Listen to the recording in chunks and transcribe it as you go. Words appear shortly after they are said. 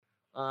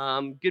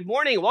Good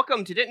morning.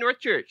 Welcome to Denton North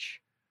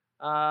Church.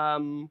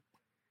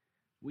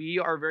 We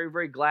are very,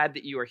 very glad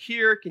that you are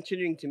here,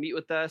 continuing to meet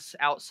with us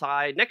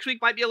outside. Next week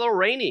might be a little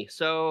rainy,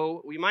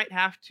 so we might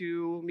have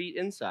to meet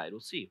inside.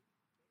 We'll see.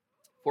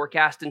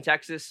 Forecast in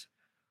Texas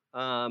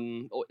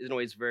isn't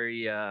always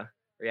very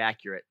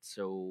accurate,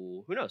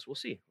 so who knows? We'll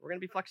see. We're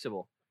going to be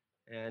flexible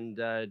and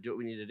do what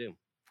we need to do.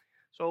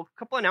 So a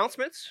couple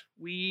announcements.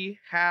 We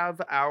have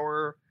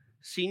our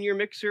senior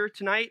mixer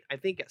tonight, I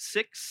think at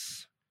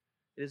 6.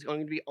 It is going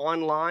to be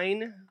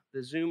online.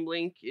 The Zoom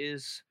link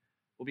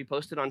will be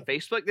posted on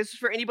Facebook. This is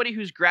for anybody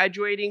who's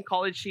graduating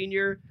college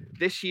senior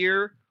this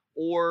year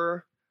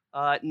or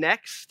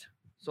next.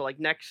 So like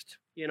next,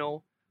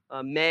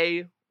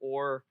 May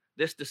or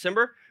this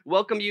December.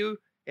 Welcome you.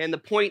 And the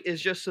point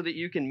is just so that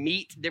you can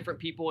meet different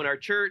people in our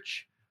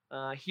church,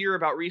 hear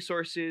about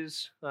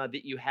resources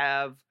that you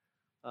have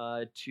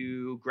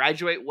to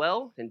graduate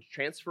well and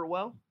transfer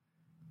well.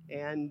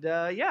 And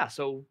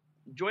so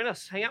join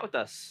us, hang out with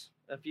us.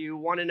 If you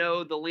want to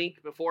know the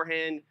link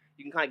beforehand,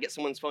 you can kind of get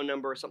someone's phone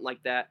number or something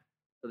like that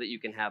so that you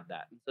can have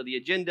that. So the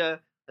agenda,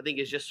 I think,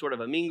 is just sort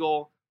of a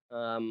mingle,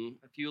 a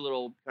few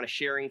little kind of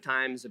sharing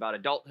times about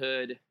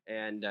adulthood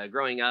and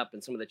growing up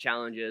and some of the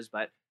challenges.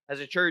 But as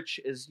a church,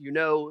 as you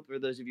know, for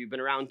those of you who've been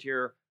around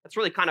here, that's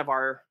really kind of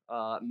our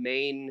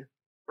main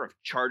sort of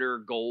charter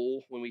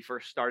goal when we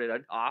first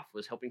started off,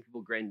 was helping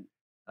people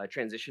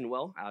transition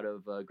well out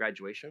of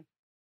graduation.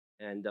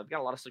 And I've got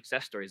a lot of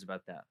success stories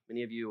about that.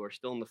 Many of you are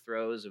still in the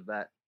throes of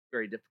that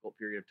very difficult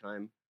period of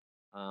time,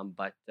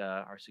 but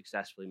are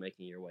successfully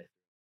making your way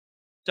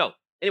through. So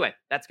anyway,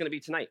 that's going to be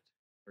tonight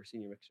for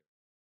Senior Mixer.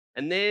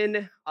 And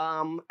then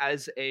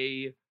as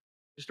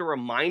just a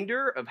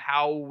reminder of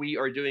how we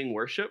are doing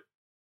worship,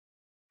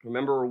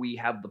 remember we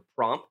have the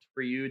prompt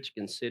for you to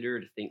consider,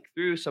 to think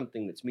through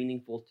something that's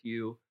meaningful to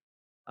you,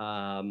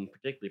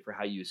 particularly for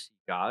how you see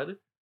God.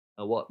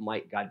 What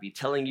might God be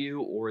telling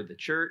you or the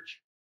church?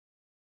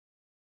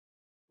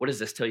 What does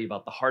this tell you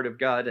about the heart of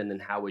God? And then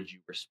how would you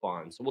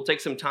respond? So we'll take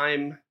some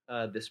time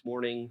this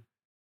morning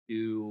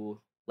to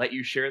let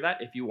you share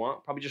that if you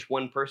want. Probably just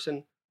one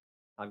person.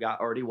 I've got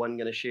already one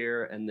going to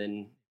share. And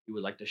then if you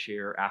would like to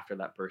share after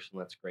that person,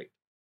 that's great.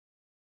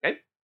 Okay?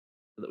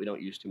 So that we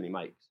don't use too many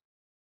mics.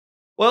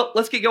 Well,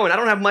 let's get going. I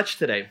don't have much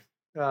today.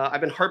 I've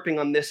been harping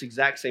on this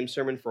exact same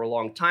sermon for a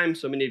long time.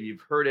 So many of you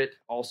have heard it.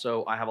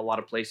 Also, I have a lot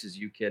of places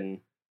you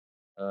can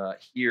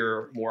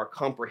hear more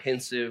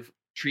comprehensive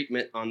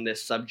treatment on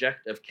this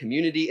subject of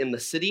community in the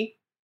city.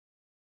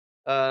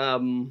 So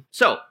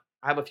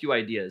I have a few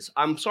ideas.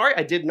 I'm sorry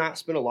I did not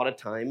spend a lot of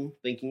time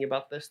thinking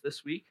about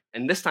this week.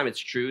 And this time it's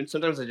true. And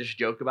sometimes I just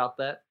joke about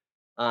that.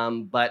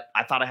 But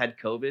I thought I had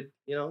COVID,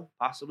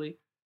 possibly.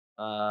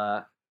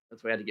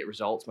 That's why I had to get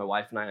results. My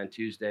wife and I on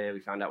Tuesday, we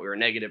found out we were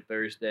negative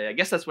Thursday. I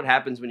guess that's what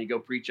happens when you go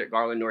preach at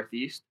Garland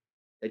Northeast.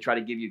 They try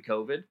to give you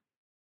COVID.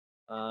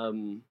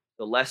 So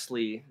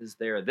Leslie is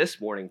there this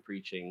morning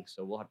preaching,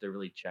 so we'll have to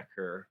really check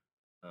her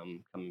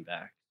coming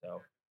back.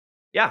 So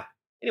yeah,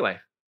 anyway,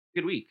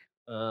 good week.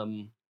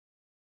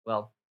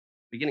 Well,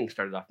 beginning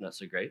started off not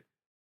so great.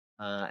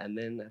 And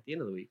then at the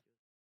end of the week,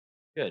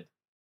 good.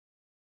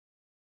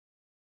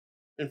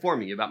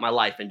 Informing you about my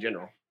life in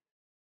general.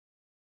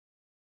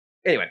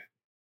 Anyway,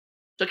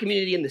 so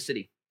community in the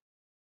city.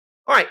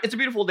 All right, it's a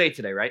beautiful day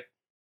today, right?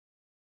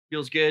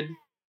 Feels good.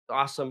 It's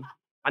awesome.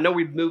 I know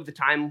we've moved the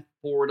time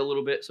forward a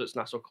little bit so it's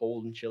not so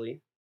cold and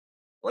chilly.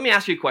 Let me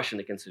ask you a question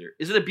to consider.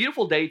 Is it a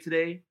beautiful day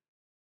today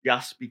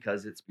just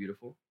because it's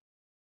beautiful?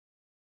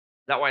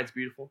 Is that why it's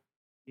beautiful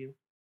to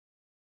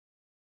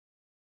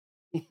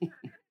you?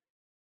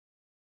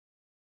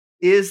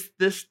 Is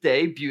this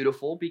day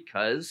beautiful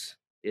because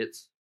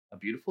it's a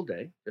beautiful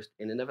day, just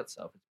in and of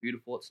itself? It's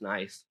beautiful, it's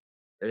nice,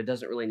 that it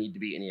doesn't really need to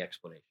be any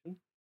explanation?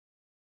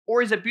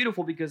 Or is it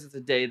beautiful because it's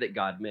a day that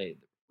God made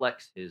that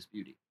reflects his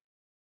beauty?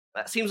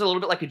 That seems a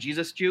little bit like a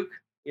Jesus juke,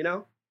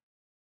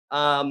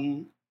 But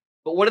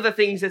one of the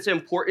things that's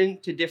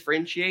important to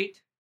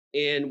differentiate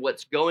in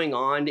what's going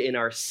on in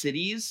our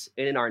cities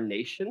and in our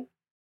nation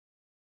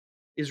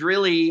is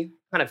really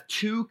kind of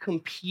two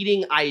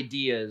competing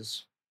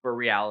ideas for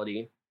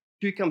reality,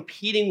 two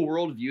competing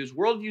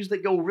worldviews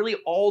that go really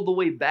all the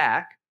way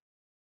back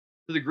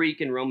to the Greek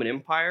and Roman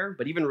Empire,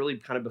 but even really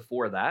kind of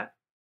before that.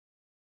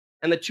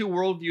 And the two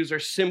worldviews are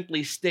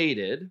simply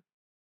stated: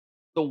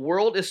 the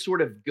world is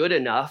sort of good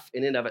enough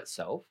in and of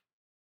itself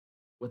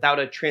without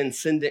a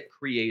transcendent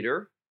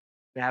creator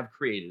to have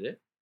created it.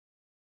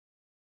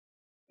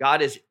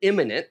 God is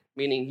immanent,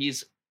 meaning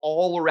he's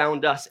all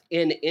around us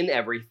in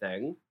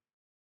everything,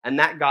 and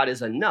that God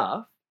is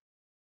enough,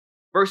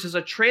 versus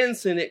a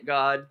transcendent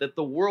God that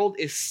the world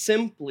is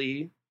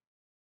simply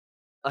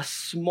a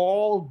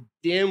small,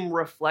 dim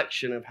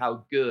reflection of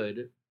how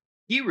good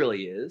he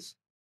really is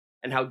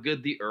and how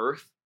good the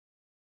earth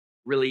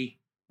really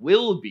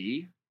will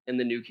be in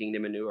the new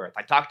kingdom and new earth.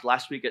 I talked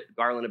last week at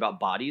Garland about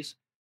bodies,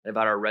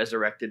 about our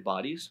resurrected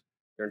bodies.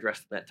 If you're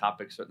interested in that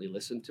topic, certainly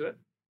listen to it.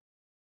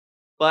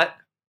 But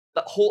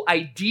the whole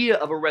idea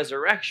of a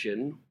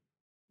resurrection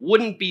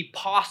wouldn't be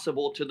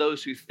possible to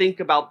those who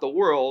think about the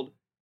world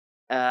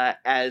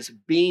as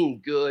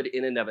being good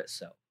in and of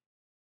itself.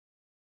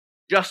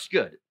 Just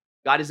good.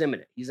 God is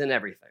immanent. He's in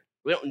everything.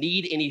 We don't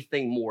need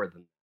anything more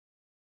than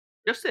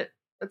that. Just it.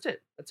 That's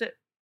it. That's it.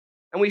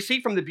 And we see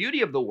from the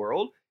beauty of the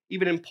world,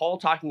 even in Paul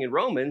talking in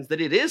Romans,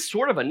 that it is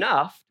sort of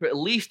enough to at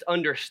least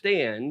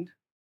understand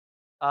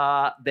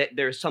that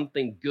there's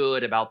something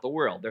good about the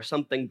world. There's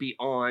something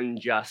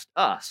beyond just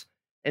us.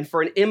 And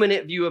for an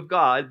immanent view of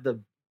God, the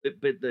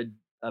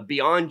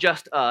beyond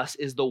just us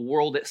is the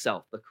world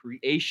itself, the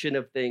creation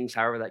of things,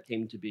 however that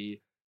came to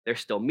be. There's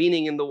still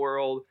meaning in the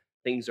world.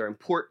 Things are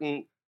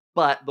important,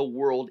 but the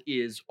world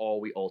is all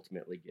we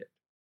ultimately get.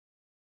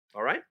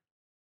 All right?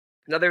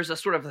 Now, there's a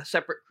sort of a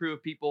separate crew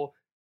of people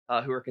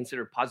who are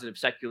considered positive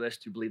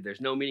secularists who believe there's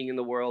no meaning in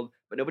the world,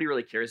 but nobody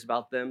really cares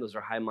about them. Those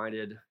are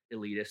high-minded,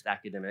 elitist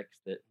academics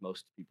that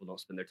most people don't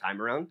spend their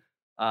time around.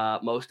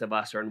 Most of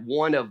us are in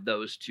one of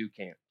those two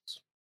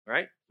camps, all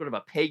right? Sort of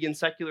a pagan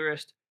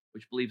secularist,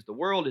 which believes the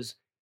world is,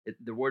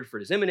 the word for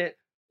it is immanent,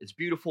 it's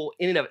beautiful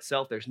in and of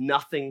itself, there's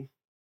nothing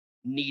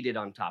needed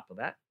on top of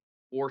that,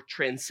 or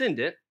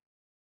transcendent,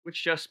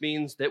 which just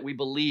means that we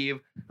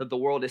believe that the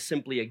world is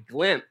simply a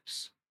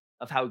glimpse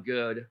of how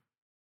good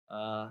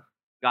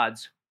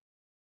God's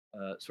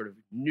sort of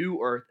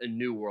new earth and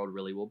new world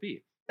really will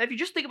be. Now, if you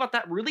just think about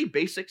that really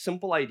basic,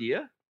 simple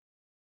idea,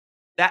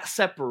 that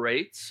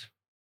separates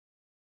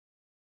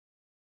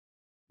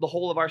the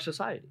whole of our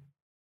society.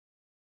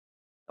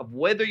 Of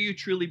whether you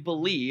truly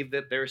believe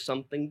that there's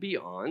something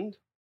beyond.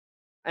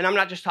 And I'm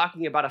not just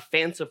talking about a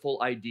fanciful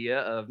idea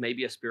of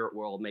maybe a spirit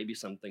world, maybe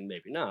something,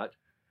 maybe not,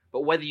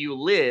 but whether you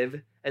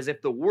live as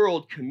if the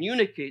world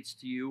communicates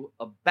to you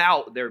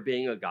about there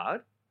being a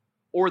God,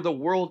 or the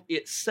world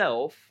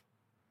itself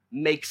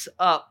makes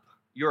up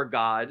your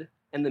God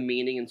and the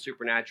meaning and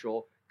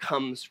supernatural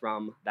comes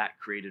from that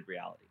created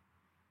reality.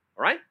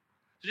 All right?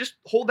 So just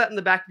hold that in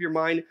the back of your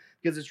mind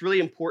because it's really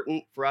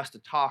important for us to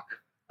talk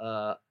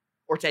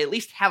or to at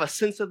least have a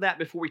sense of that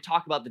before we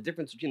talk about the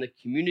difference between the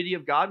community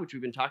of God, which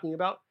we've been talking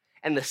about,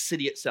 and the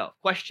city itself.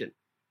 Question.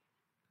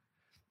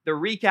 The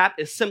recap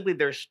is simply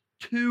there's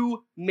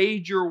two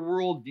major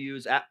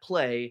worldviews at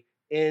play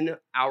in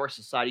our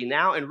society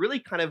now, and really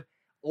kind of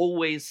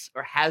always,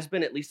 or has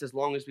been at least as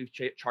long as we've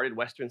charted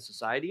Western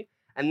society,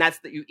 and that's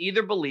that you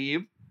either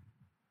believe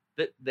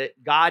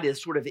that God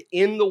is sort of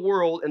in the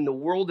world and the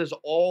world is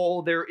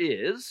all there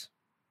is,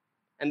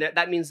 and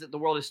that means that the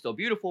world is still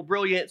beautiful,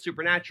 brilliant,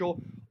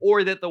 supernatural,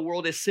 or that the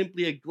world is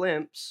simply a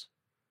glimpse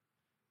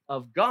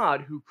of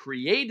God who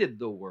created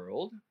the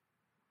world,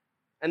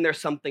 and there's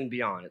something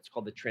beyond. It's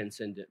called the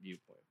transcendent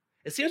viewpoint.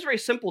 It seems very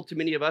simple to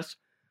many of us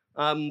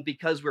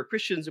because we're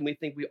Christians and we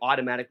think we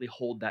automatically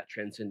hold that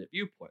transcendent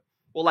viewpoint.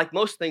 Well, like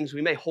most things,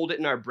 we may hold it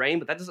in our brain,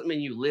 but that doesn't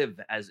mean you live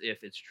as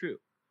if it's true.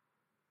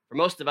 For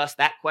most of us,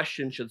 that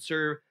question should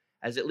serve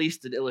as at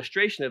least an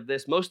illustration of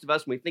this. Most of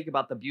us, when we think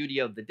about the beauty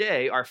of the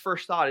day, our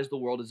first thought is the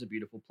world is a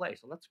beautiful place.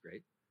 Well, that's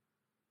great.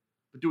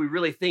 But do we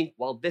really think,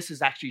 well, this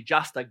is actually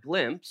just a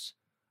glimpse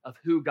of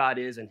who God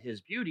is and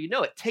his beauty?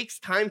 No, it takes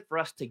time for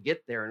us to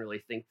get there and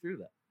really think through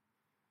that.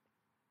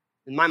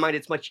 In my mind,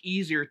 it's much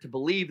easier to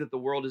believe that the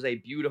world is a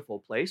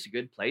beautiful place, a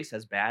good place,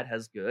 has bad,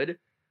 has good,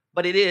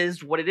 but it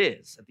is what it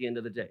is at the end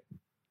of the day.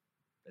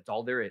 That's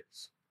all there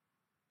is.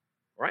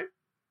 All right?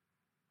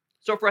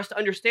 So for us to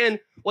understand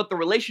what the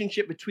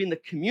relationship between the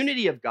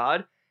community of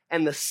God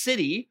and the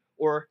city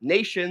or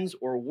nations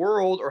or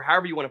world or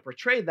however you want to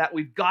portray that,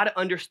 we've got to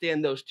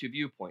understand those two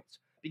viewpoints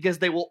because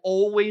they will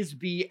always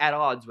be at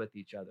odds with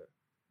each other.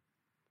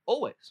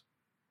 Always.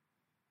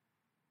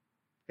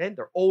 Okay?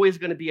 They're always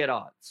going to be at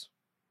odds.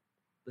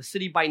 The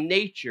city by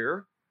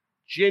nature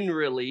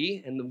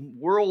generally, and the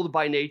world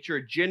by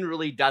nature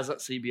generally doesn't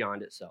see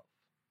beyond itself.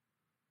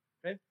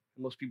 Okay?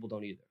 Most people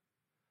don't either.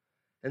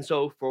 And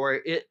so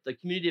for the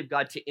community of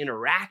God to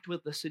interact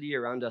with the city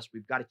around us,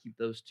 we've got to keep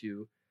those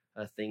two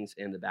things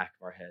in the back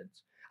of our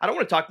heads. I don't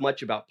want to talk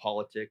much about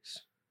politics,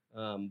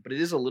 but it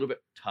is a little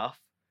bit tough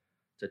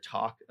to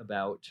talk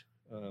about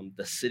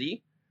the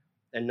city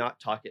and not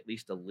talk at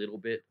least a little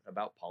bit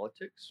about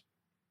politics.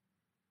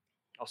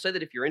 I'll say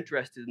that if you're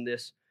interested in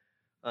this,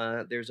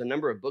 there's a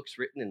number of books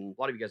written, and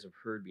a lot of you guys have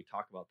heard me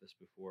talk about this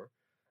before,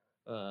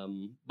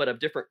 but of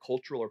different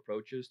cultural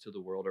approaches to the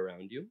world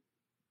around you.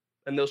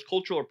 And those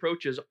cultural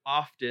approaches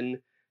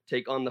often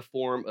take on the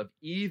form of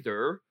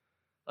either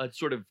a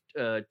sort of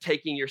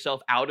taking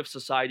yourself out of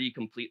society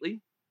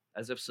completely,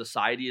 as if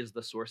society is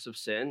the source of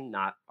sin,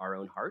 not our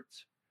own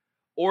hearts,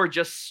 or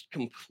just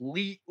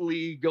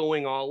completely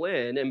going all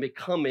in and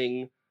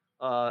becoming,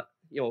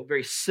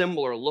 very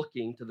similar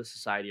looking to the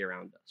society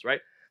around us,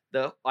 right?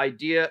 The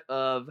idea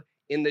of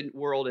in the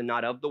world and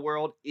not of the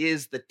world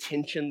is the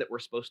tension that we're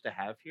supposed to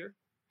have here.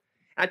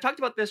 And I talked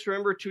about this,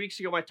 remember, 2 weeks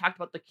ago when I talked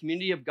about the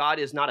community of God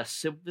is not a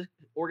civic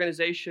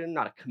organization,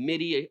 not a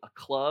committee, a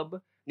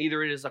club.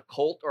 Neither it is a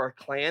cult or a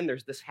clan.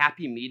 There's this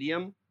happy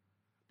medium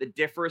that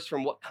differs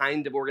from what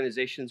kind of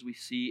organizations we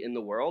see in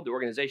the world. The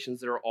organizations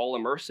that are all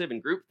immersive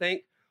and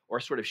groupthink or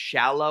sort of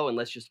shallow and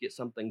let's just get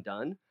something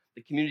done.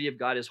 The community of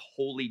God is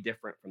wholly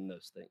different from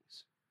those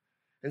things.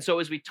 And so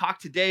as we talk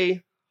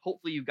today,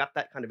 hopefully you've got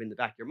that kind of in the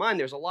back of your mind.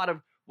 There's a lot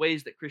of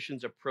ways that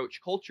Christians approach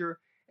culture,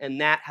 and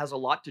that has a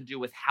lot to do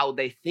with how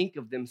they think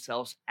of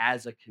themselves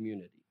as a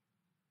community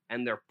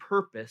and their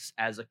purpose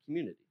as a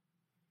community.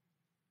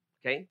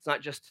 Okay? It's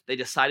not just they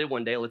decided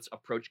one day, let's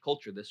approach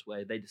culture this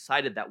way. They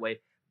decided that way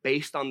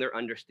based on their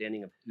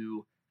understanding of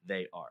who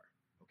they are.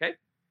 Okay?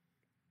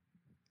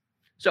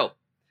 So,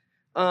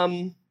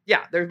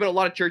 there's been a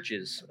lot of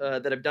churches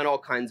that have done all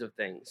kinds of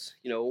things.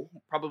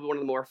 Probably one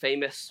of the more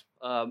famous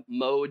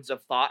modes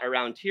of thought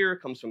around here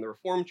comes from the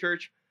Reformed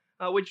Church,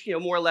 which,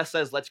 more or less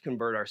says, let's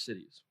convert our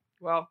cities.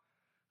 Well,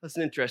 that's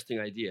an interesting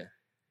idea,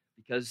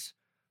 because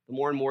the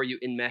more and more you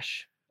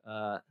enmesh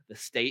the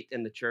state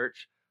and the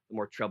church, the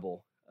more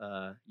trouble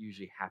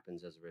usually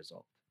happens as a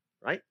result,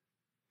 right?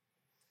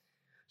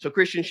 So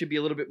Christians should be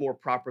a little bit more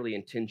properly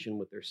in tension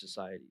with their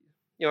society.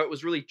 It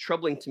was really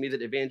troubling to me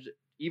that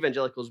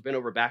evangelicals bent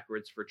over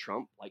backwards for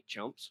Trump like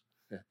chumps.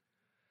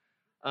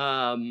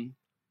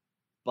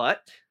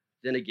 But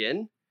then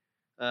again,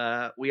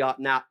 we ought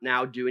not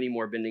now do any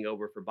more bending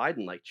over for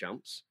Biden like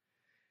chumps.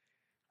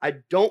 I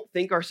don't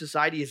think our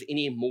society is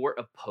any more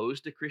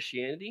opposed to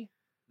Christianity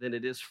than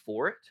it is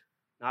for it,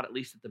 not at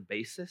least at the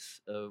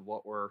basis of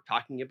what we're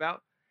talking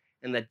about.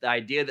 And that the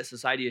idea that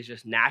society is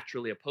just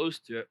naturally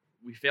opposed to it,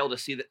 we fail to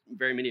see that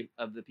very many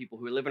of the people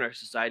who live in our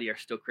society are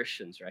still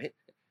Christians, right?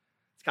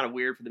 It's kind of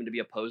weird for them to be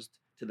opposed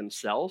to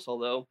themselves,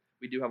 although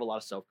we do have a lot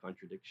of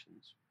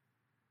self-contradictions,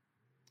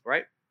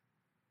 right?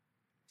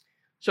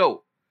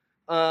 So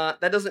that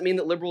doesn't mean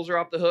that liberals are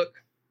off the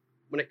hook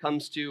when it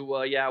comes to,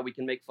 we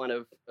can make fun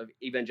of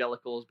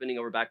evangelicals bending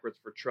over backwards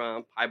for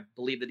Trump. I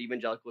believe that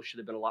evangelicals should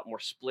have been a lot more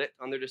split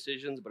on their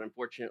decisions, but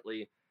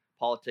unfortunately,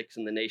 politics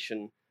in the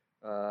nation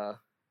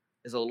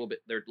they're a little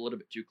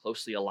bit too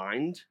closely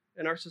aligned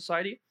in our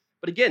society.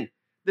 But again,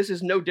 this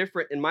is no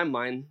different in my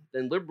mind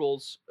than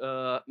liberals,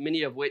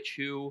 many of which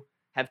who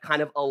have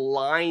kind of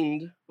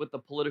aligned with the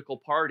political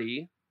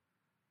party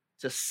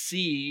to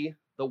see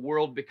the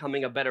world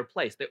becoming a better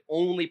place. The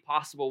only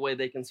possible way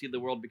they can see the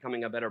world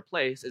becoming a better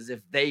place is if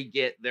they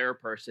get their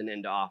person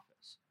into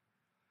office.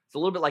 It's a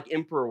little bit like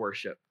emperor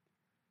worship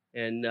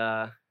in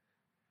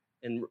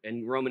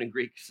Roman and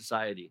Greek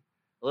society.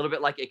 A little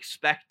bit like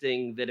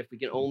expecting that if we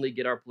can only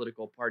get our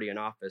political party in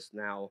office,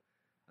 now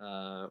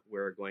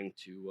we're going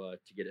to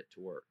get it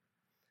to work.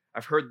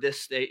 I've heard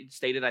this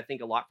stated, I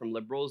think, a lot from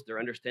liberals. Their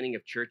understanding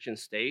of church and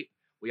state: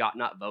 we ought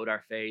not vote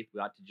our faith. We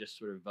ought to just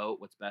sort of vote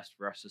what's best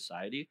for our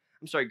society.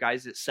 I'm sorry,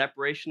 guys, it's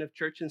separation of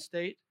church and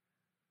state,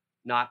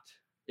 not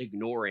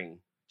ignoring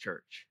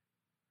church.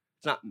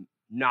 It's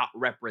not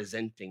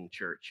representing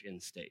church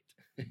and state.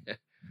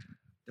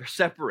 They're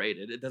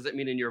separated. It doesn't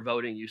mean in your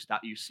voting you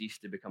cease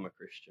to become a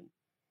Christian.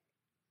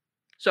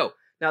 So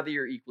now that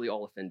you're equally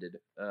all offended,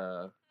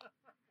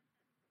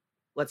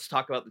 let's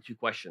talk about the two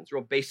questions,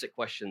 real basic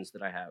questions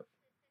that I have.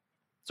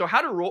 So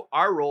how do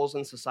our roles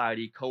in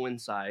society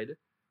coincide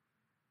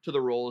to the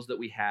roles that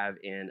we have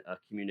in a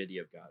community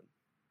of God?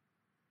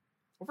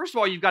 Well, first of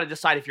all, you've got to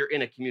decide if you're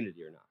in a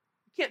community or not.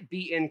 You can't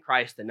be in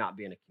Christ and not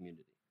be in a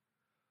community.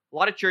 A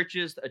lot of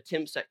churches'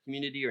 attempts at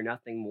community are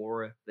nothing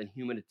more than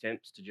human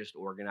attempts to just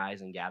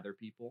organize and gather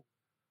people.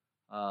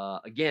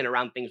 Again,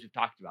 around things we've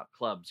talked about,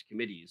 clubs,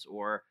 committees,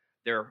 or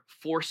they're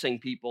forcing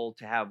people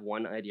to have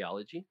one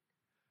ideology.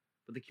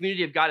 But the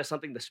community of God is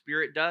something the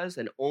Spirit does,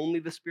 and only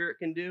the Spirit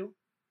can do.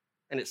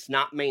 And it's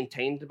not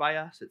maintained by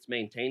us, it's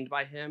maintained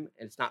by Him.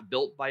 And it's not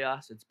built by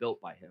us, it's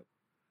built by Him.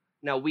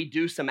 Now, we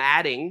do some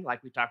adding,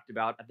 like we talked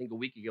about, I think, a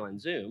week ago on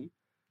Zoom,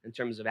 in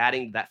terms of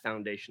adding to that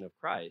foundation of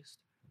Christ.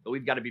 But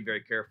we've got to be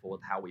very careful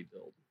with how we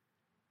build.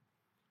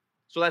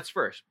 So that's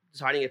first,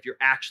 deciding if you're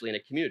actually in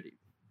a community.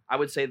 I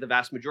would say the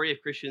vast majority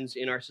of Christians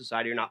in our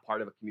society are not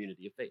part of a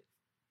community of faith.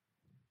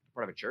 They're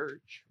part of a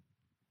church.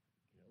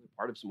 They're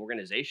part of some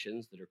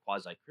organizations that are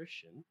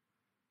quasi-Christian.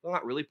 They're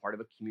not really part of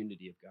a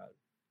community of God.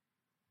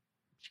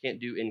 You can't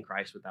do in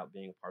Christ without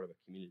being a part of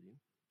a community.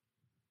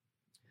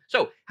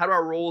 So how do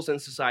our roles in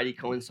society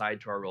coincide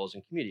to our roles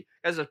in community?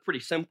 Guys, it's pretty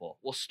simple.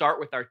 We'll start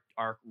with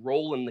our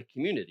role in the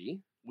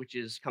community, which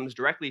comes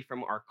directly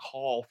from our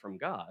call from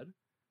God,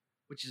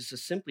 which is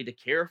simply to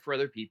care for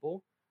other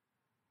people,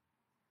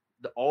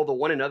 all the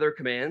one another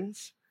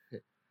commands,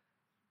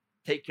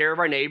 take care of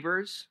our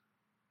neighbors.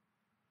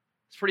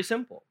 It's pretty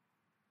simple.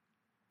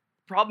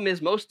 The problem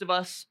is most of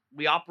us,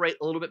 we operate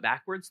a little bit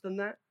backwards than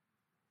that.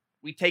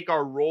 We take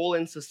our role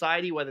in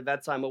society, whether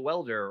that's I'm a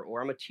welder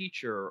or I'm a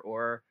teacher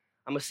or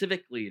I'm a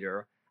civic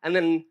leader, and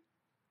then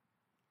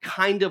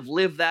kind of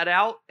live that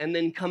out, and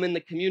then come in the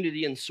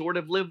community and sort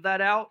of live that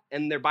out,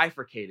 and they're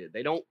bifurcated.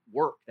 They don't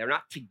work. They're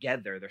not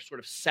together. They're sort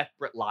of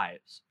separate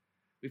lives.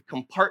 We've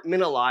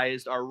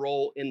compartmentalized our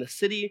role in the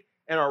city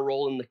and our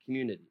role in the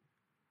community.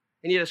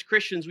 And yet as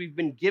Christians, we've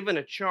been given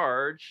a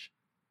charge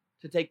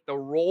to take the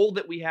role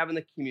that we have in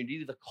the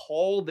community, the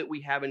call that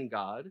we have in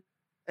God,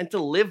 and to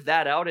live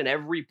that out in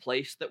every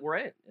place that we're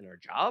in our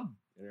job,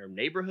 in our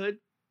neighborhood,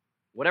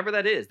 whatever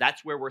that is.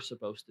 That's where we're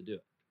supposed to do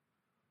it.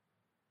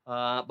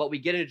 But we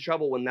get into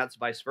trouble when that's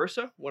vice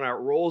versa, when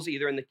our roles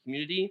either in the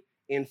community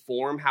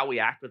inform how we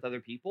act with other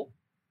people.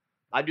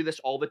 I do this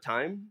all the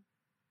time.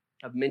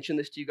 I've mentioned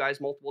this to you guys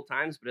multiple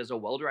times, but as a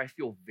welder, I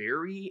feel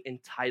very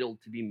entitled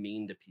to be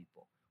mean to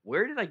people.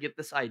 Where did I get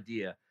this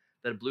idea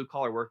that a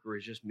blue-collar worker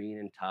is just mean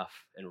and tough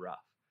and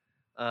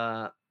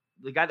rough?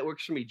 The guy that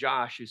works for me,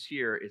 Josh, who's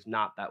here, is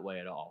not that way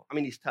at all. I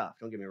mean, he's tough,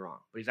 don't get me wrong,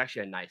 but he's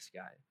actually a nice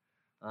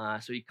guy.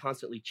 So he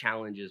constantly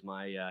challenges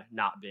my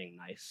not being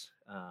nice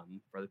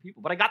for other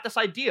people. But I got this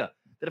idea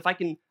that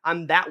if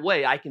I'm that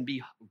way, I can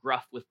be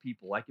gruff with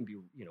people. I can be,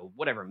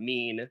 whatever,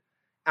 mean.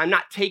 I'm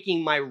not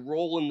taking my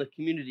role in the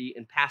community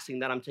and passing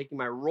that. I'm taking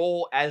my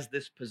role as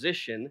this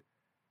position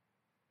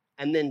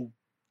and then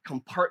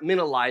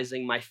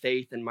compartmentalizing my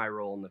faith and my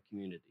role in the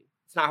community.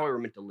 It's not how we were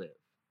meant to live.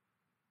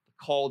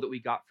 The call that we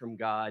got from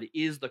God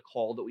is the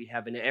call that we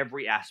have in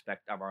every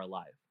aspect of our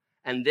life.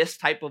 And this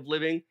type of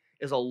living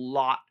is a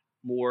lot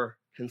more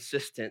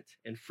consistent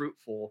and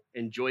fruitful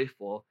and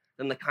joyful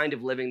than the kind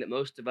of living that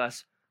most of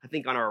us, I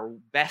think, on our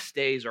best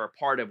days are a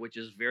part of, which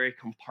is very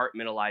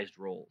compartmentalized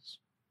roles.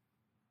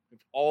 We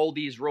have all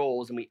these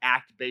roles and we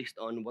act based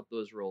on what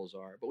those roles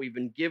are. But we've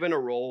been given a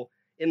role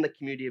in the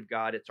community of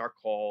God. It's our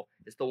call.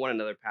 It's the one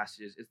another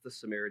passages. It's the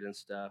Samaritan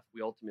stuff.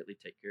 We ultimately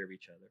take care of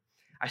each other.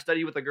 I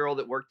studied with a girl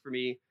that worked for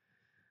me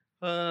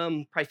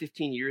probably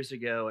 15 years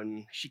ago,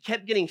 and she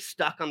kept getting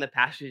stuck on the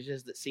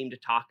passages that seem to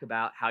talk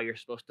about how you're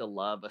supposed to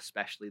love,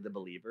 especially the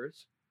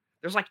believers.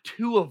 There's like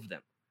 2 of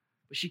them,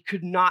 but she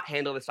could not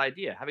handle this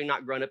idea. Having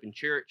not grown up in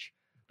church,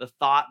 the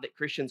thought that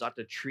Christians ought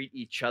to treat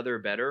each other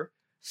better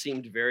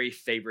seemed very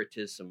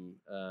favoritism.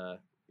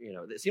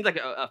 It seemed like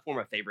a form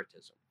of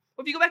favoritism.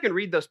 Well, if you go back and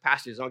read those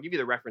passages, I'll give you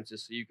the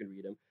references so you can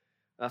read them.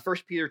 1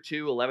 Peter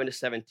 2,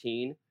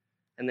 11-17,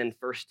 and then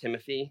 1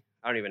 Timothy.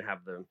 I don't even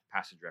have the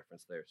passage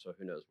reference there, so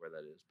who knows where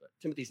that is. But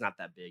Timothy's not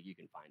that big. You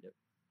can find it.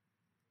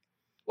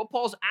 What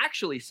Paul's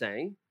actually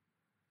saying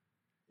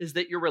is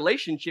that your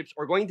relationships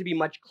are going to be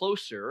much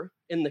closer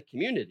in the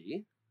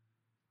community,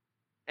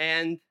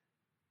 and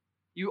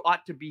you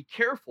ought to be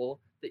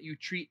careful that you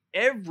treat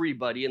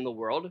everybody in the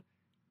world,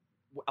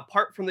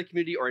 apart from the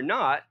community or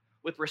not,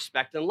 with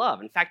respect and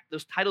love. In fact,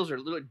 those titles are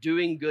literally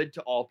doing good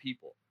to all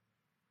people,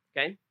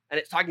 okay? And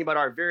it's talking about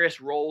our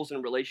various roles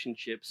and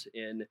relationships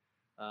in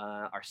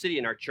our city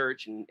and our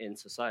church and in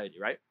society,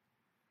 right?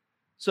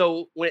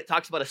 So when it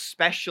talks about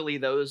especially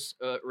those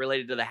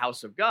related to the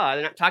house of God,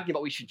 they're not talking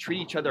about we should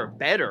treat each other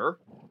better.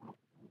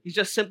 He's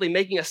just simply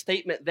making a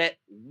statement that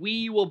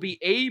we will be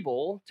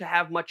able to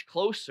have much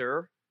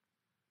closer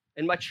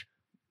and much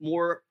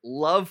more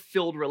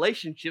love-filled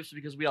relationships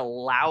because we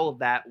allow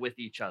that with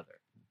each other.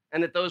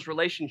 And that those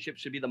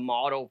relationships should be the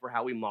model for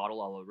how we model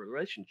all of our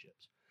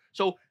relationships.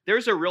 So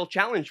there's a real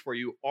challenge for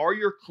you. Are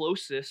your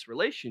closest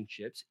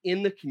relationships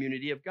in the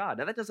community of God?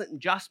 Now, that doesn't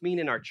just mean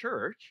in our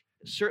church.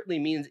 It certainly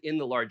means in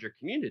the larger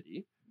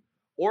community.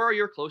 Or are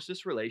your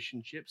closest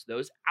relationships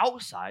those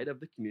outside of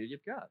the community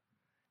of God?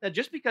 Now,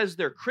 just because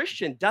they're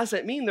Christian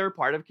doesn't mean they're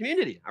part of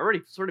community. I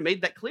already sort of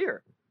made that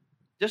clear.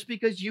 Just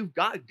because you've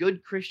got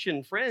good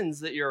Christian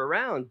friends that you're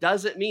around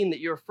doesn't mean that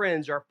your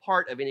friends are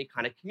part of any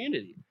kind of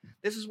community.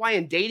 This is why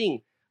in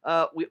dating,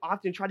 we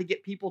often try to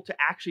get people to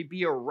actually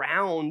be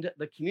around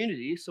the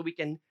community so we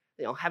can,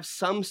 have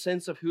some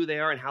sense of who they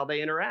are and how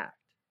they interact.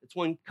 It's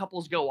when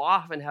couples go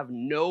off and have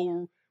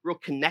no real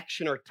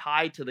connection or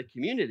tie to the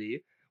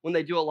community when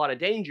they do a lot of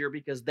danger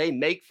because they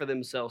make for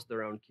themselves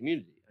their own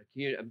community,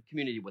 a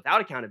community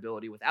without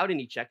accountability, without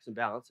any checks and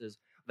balances,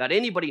 without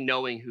anybody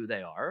knowing who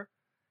they are.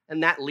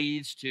 And that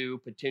leads to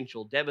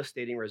potential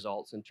devastating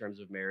results in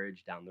terms of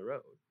marriage down the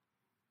road.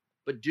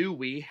 But do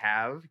we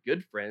have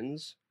good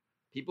friends,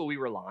 people we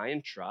rely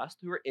and trust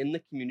who are in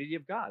the community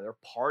of God? They're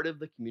part of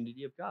the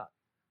community of God.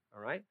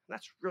 All right?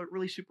 That's really,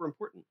 really super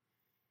important.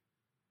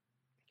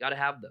 Got to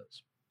have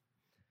those.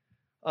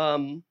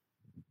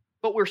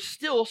 But we're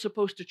still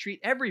supposed to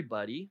treat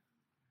everybody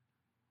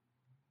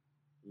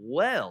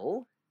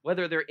well,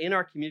 whether they're in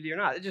our community or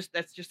not.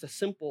 That's just a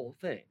simple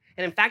thing.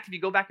 And in fact, if you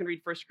go back and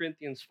read 1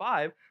 Corinthians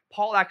 5,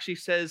 Paul actually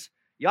says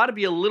you ought to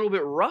be a little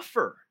bit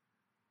rougher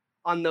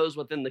on those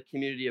within the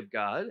community of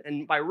God.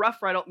 And by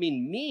rougher, I don't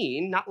mean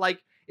mean, not like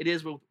it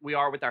is we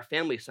are with our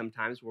family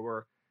sometimes where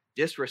we're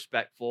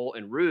disrespectful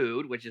and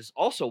rude, which is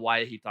also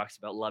why he talks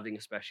about loving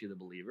especially the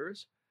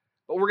believers.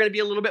 But we're going to be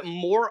a little bit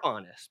more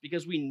honest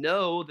because we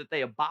know that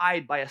they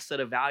abide by a set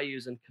of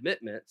values and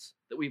commitments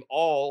that we've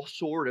all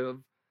sort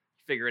of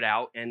figured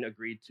out and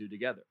agreed to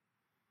together.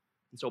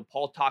 And so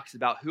Paul talks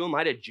about who am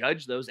I to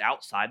judge those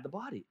outside the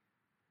body?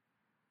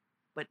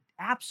 But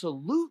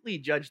absolutely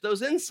judge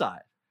those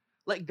inside.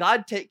 Let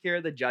God take care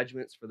of the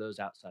judgments for those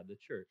outside the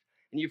church.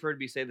 And you've heard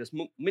me say this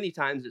many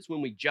times. It's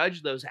when we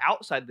judge those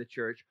outside the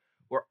church,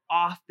 we're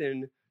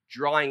often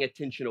drawing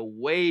attention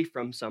away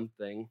from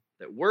something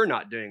that we're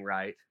not doing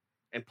right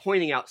and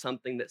pointing out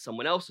something that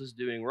someone else is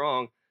doing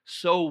wrong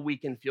so we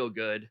can feel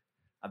good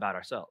about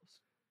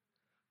ourselves.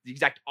 The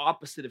exact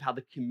opposite of how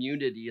the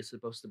community is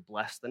supposed to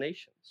bless the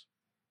nations.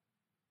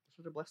 It's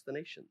supposed to bless the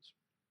nations.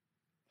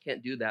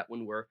 Can't do that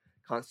when we're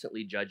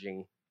constantly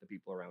judging the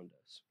people around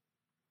us.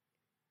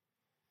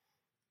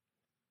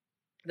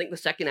 I think the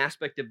second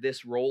aspect of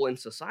this role in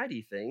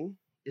society thing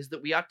is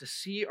that we ought to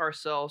see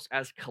ourselves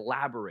as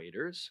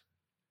collaborators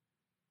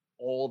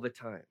all the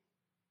time.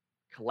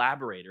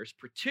 Collaborators,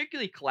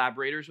 particularly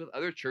collaborators with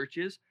other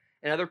churches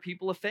and other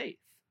people of faith.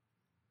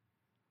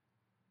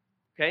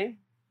 Okay?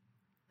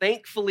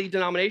 Thankfully,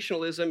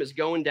 denominationalism is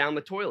going down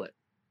the toilet.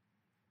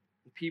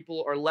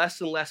 People are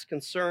less and less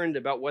concerned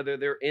about whether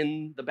they're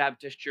in the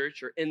Baptist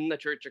church or in the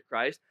Church of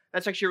Christ.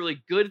 That's actually a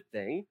really good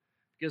thing,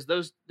 because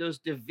those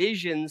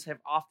divisions have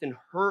often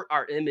hurt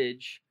our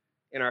image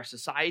in our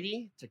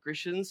society to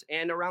Christians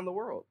and around the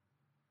world.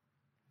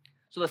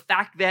 So the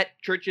fact that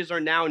churches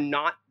are now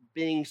not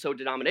being so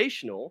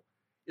denominational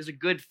is a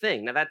good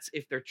thing. Now, that's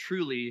if they're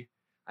truly,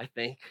 I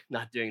think,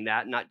 not doing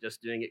that, not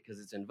just doing it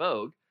because it's in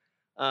vogue.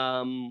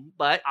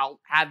 But I'll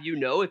have you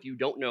know, if you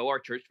don't know our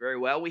church very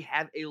well, we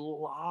have a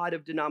lot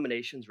of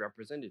denominations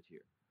represented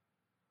here.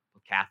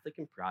 Catholic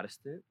and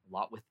Protestant, a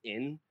lot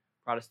within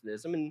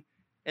Protestantism.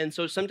 And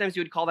so sometimes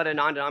you would call that a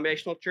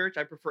non-denominational church.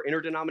 I prefer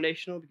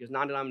interdenominational because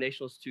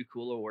non-denominational is too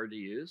cool a word to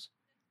use.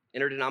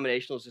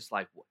 Interdenominational is just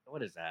like,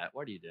 what is that?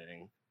 What are you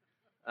doing?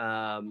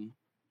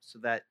 So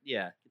that,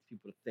 gets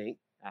people to think,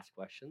 ask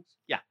questions.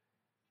 Yeah.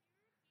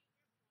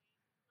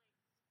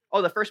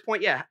 Oh, the first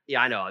point? Yeah,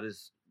 I know. This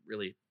is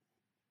really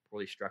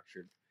poorly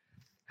structured.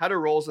 How do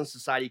roles in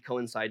society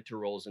coincide to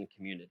roles in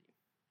community?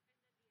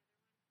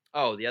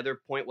 Oh, the other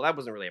point? Well, that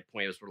wasn't really a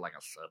point. It was sort of like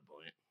a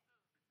sub-point.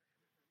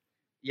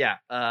 Yeah,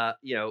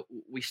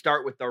 we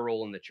start with our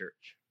role in the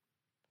church.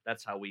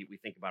 That's how we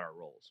think about our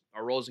roles.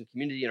 Our roles in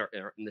community and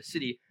in the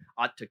city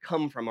ought to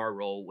come from our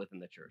role within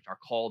the church, our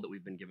call that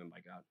we've been given by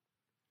God.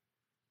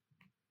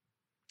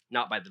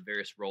 Not by the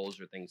various roles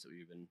or things that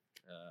we've been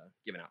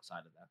given outside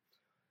of that.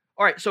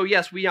 All right, so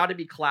yes, we ought to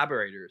be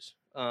collaborators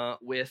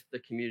with the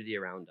community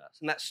around us.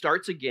 And that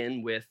starts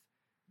again with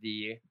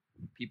the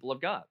people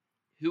of God.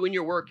 Who in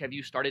your work have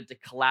you started to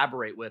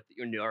collaborate with that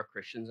you know are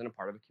Christians and a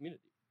part of a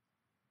community?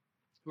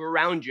 Who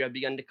around you have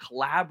begun to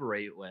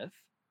collaborate with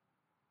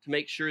to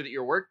make sure that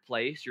your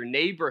workplace, your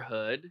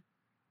neighborhood,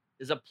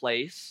 is a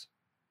place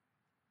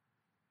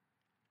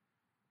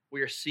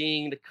where you're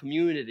seeing the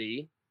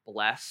community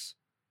bless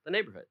the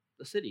neighborhood,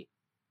 the city,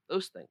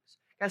 those things.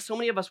 Guys, so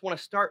many of us want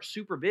to start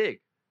super big.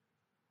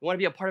 We want to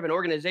be a part of an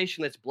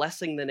organization that's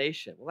blessing the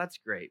nation. Well, that's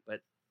great, but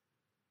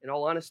in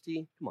all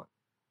honesty, come on.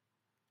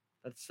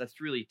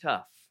 That's really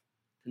tough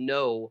to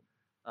know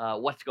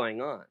what's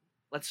going on.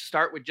 Let's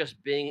start with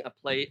just being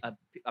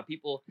a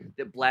people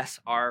that bless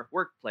our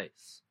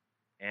workplace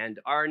and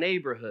our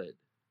neighborhood.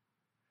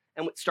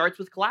 And it starts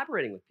with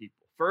collaborating with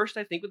people. First,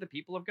 I think with the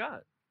people of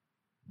God.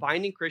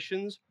 Finding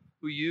Christians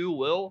who you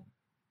will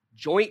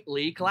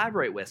jointly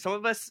collaborate with. Some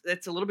of us,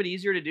 it's a little bit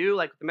easier to do.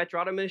 Like with the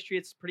Metro Auto Ministry,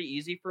 it's pretty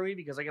easy for me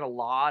because I get a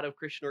lot of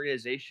Christian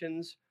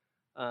organizations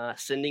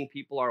sending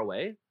people our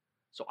way.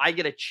 So I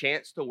get a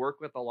chance to work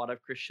with a lot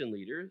of Christian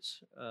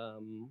leaders.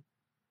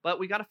 But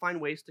we got to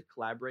find ways to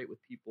collaborate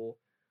with people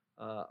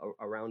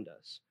around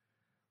us.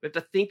 We have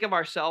to think of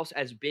ourselves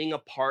as being a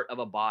part of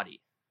a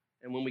body.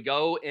 And when we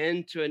go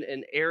into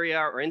an area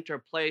or into a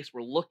place,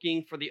 we're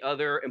looking for the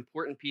other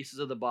important pieces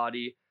of the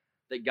body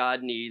that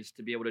God needs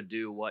to be able to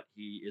do what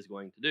he is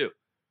going to do.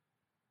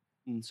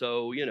 And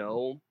so,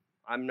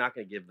 I'm not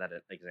going to give that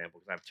an example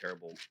because I have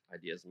terrible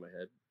ideas in my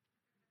head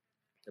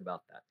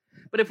about that.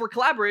 But if we're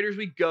collaborators,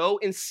 we go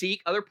and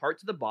seek other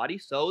parts of the body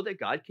so that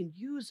God can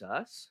use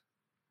us.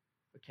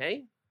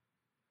 Okay?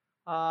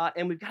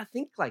 And we've got to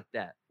think like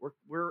that.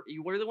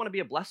 You really want to be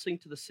a blessing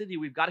to the city,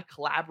 we've got to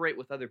collaborate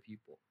with other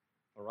people.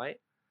 All right?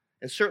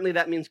 And certainly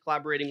that means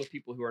collaborating with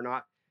people who are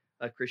not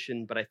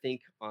Christian, but I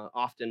think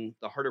often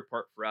the harder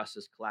part for us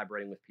is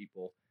collaborating with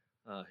people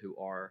who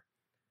are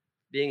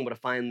being able to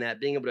find that,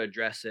 being able to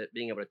address it,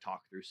 being able to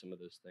talk through some of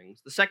those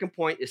things. The second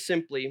point is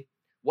simply,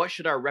 what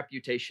should our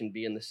reputation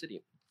be in the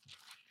city?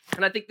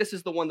 And I think this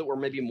is the one that we're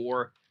maybe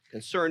more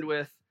concerned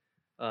with,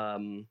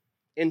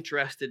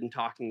 interested in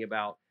talking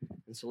about.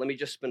 And so let me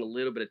just spend a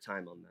little bit of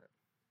time on that.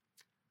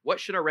 What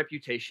should our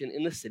reputation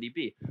in the city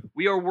be?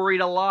 We are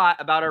worried a lot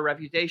about our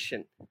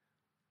reputation.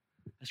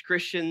 As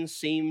Christians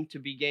seem to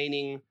be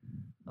gaining,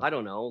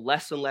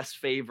 less and less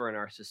favor in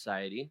our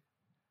society,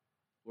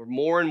 we're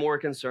more and more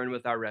concerned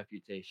with our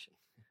reputation.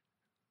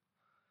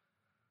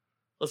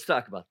 Let's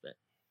talk about that.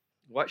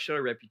 What should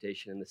our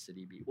reputation in the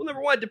city be? Well,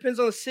 number one, it depends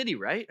on the city,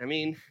 right? I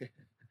mean,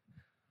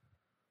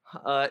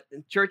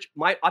 church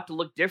ought to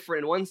look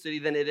different in one city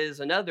than it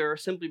is another,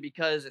 simply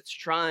because it's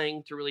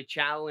trying to really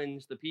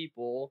challenge the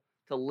people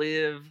to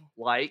live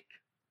like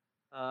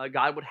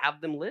God would have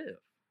them live.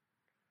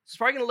 It's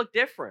probably going to look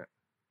different.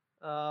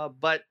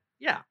 But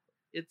yeah,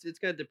 it's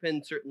going to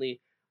depend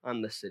certainly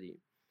on the city.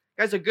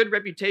 Guys, a good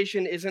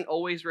reputation isn't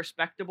always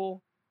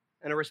respectable,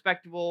 and a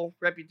respectable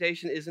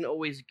reputation isn't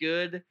always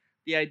good.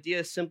 The idea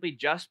is simply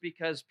just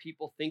because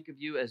people think of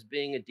you as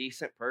being a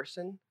decent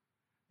person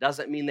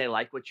doesn't mean they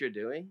like what you're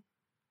doing.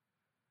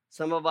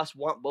 Some of us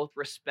want both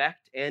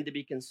respect and to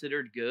be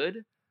considered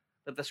good,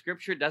 but the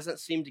scripture doesn't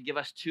seem to give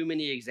us too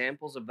many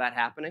examples of that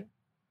happening.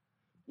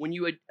 When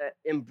you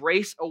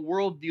embrace a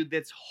worldview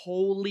that's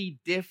wholly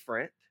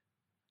different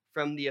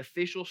from the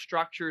official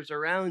structures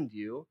around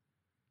you,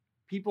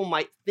 people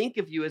might think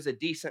of you as a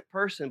decent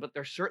person, but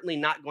they're certainly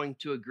not going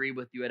to agree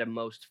with you at a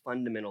most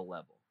fundamental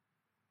level.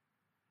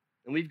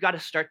 And we've got to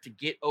start to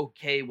get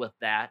okay with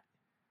that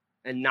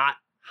and not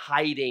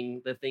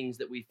hiding the things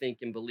that we think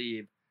and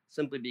believe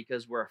simply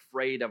because we're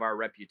afraid of our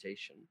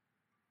reputation.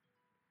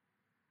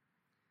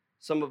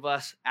 Some of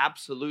us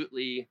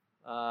absolutely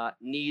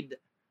need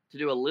to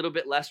do a little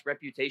bit less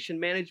reputation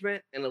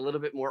management and a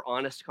little bit more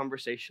honest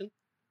conversation.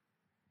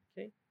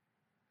 Okay.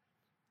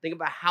 Think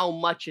about how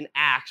much in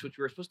Acts, which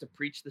we were supposed to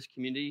preach this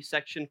community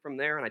section from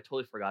there, and I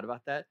totally forgot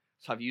about that.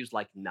 So I've used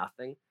like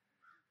nothing.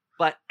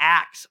 But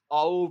Acts,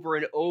 over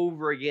and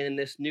over again in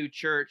this new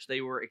church,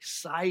 they were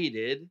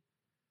excited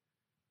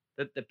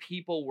that the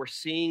people were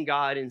seeing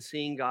God in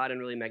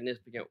really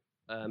magnificent,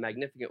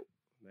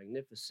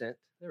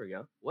 there we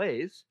go,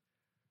 ways.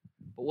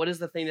 But what is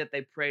the thing that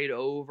they prayed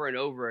over and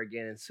over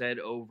again and said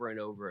over and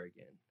over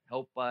again?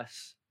 Help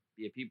us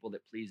be a people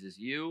that pleases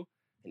you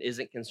and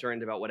isn't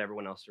concerned about what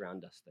everyone else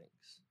around us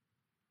thinks.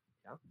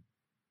 Yeah.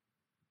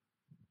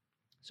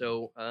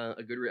 So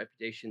a good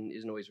reputation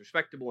isn't always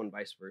respectable and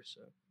vice versa.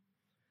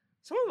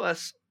 Some of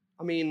us,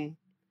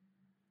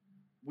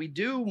 we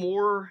do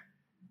more,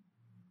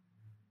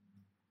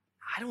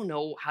 I don't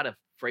know how to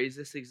phrase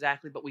this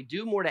exactly, but we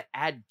do more to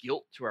add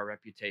guilt to our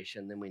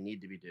reputation than we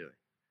need to be doing.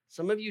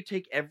 Some of you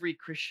take every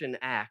Christian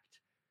act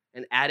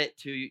and add it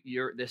to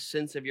this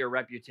sense of your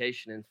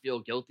reputation and feel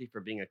guilty for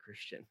being a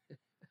Christian.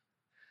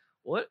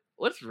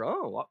 What's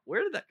wrong?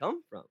 Where did that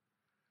come from?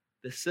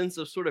 This sense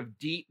of sort of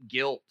deep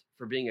guilt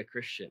for being a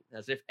Christian,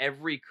 as if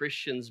every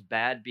Christian's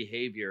bad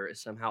behavior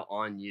is somehow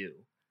on you.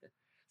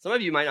 Some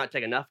of you might not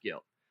take enough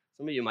guilt.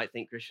 Some of you might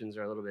think Christians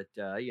are a little bit,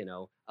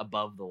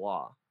 above the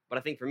law. But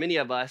I think for many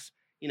of us,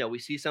 we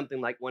see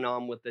something like went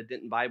on with the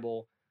Denton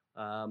Bible,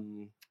 I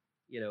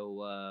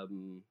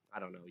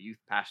don't know, youth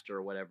pastor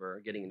or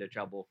whatever, getting into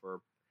trouble for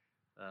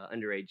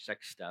underage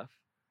sex stuff.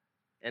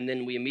 And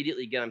then we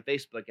immediately get on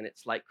Facebook and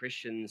it's like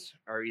Christians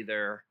are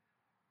either,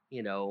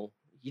 you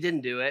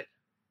didn't do it,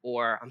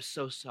 or I'm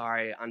so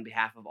sorry on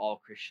behalf of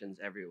all Christians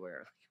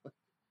everywhere. What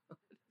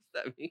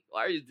does that mean?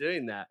 Why are you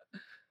doing that?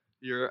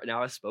 You're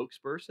now a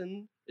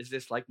spokesperson? Is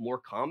this like more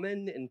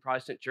common in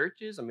Protestant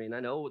churches? I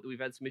know we've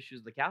had some issues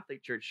with the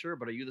Catholic Church, sure,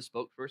 but are you the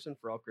spokesperson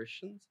for all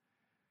Christians?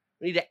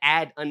 We need to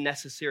add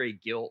unnecessary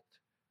guilt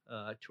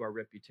to our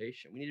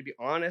reputation. We need to be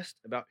honest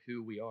about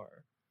who we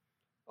are.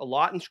 A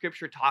lot in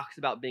Scripture talks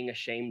about being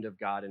ashamed of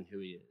God and who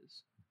He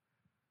is.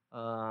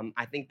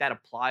 I think that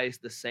applies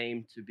the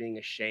same to being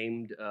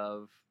ashamed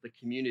of the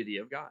community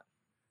of God.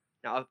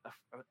 Now,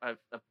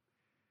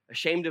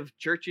 ashamed of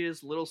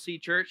churches, Little C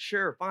Church,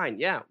 sure, fine,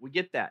 yeah, we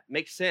get that.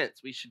 Makes sense.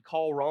 We should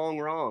call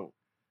wrong.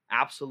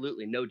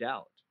 Absolutely, no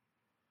doubt.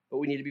 But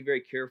we need to be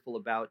very careful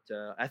about,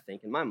 I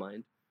think, in my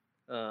mind,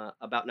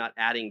 about not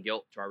adding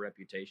guilt to our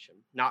reputation,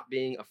 not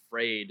being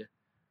afraid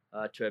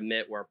to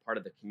admit we're a part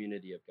of the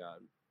community of God.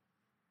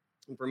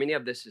 And for many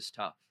of this is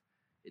tough.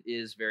 It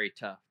is very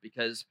tough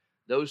because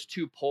those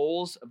two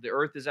poles of the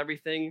earth is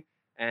everything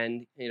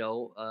and,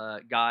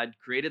 God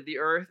created the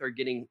earth are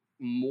getting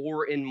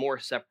more and more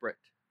separate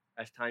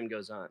as time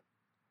goes on.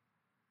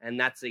 And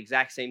that's the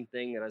exact same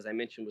thing that, as I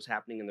mentioned, was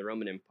happening in the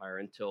Roman Empire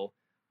until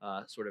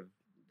sort of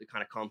the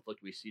kind of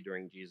conflict we see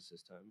during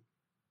Jesus' time.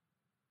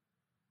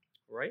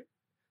 All right?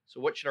 So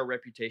what should our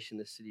reputation in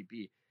the city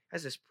be?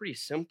 Guys, it's pretty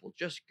simple.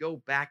 Just go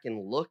back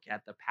and look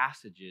at the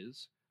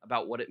passages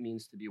about what it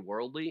means to be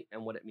worldly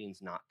and what it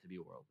means not to be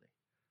worldly.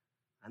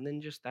 And then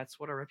that's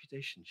what our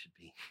reputation should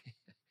be.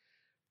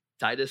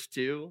 Titus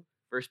 2,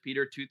 1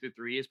 Peter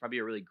 2-3 is probably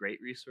a really great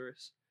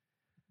resource.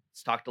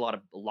 It's talked a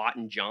lot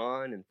in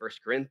John and 1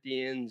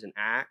 Corinthians and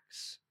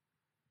Acts.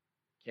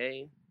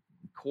 Okay?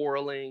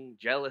 Quarreling,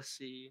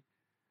 jealousy,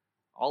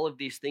 all of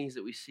these things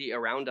that we see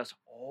around us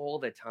all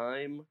the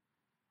time.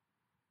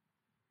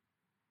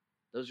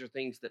 Those are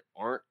things that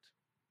aren't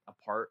a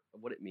part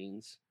of what it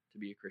means to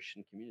be a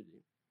Christian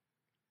community.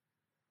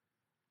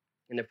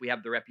 And if we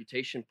have the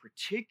reputation,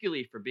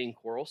 particularly for being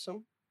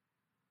quarrelsome,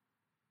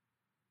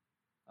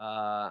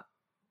 there's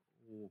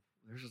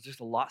just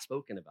a lot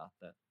spoken about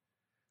that.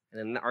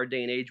 And in our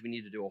day and age, we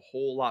need to do a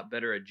whole lot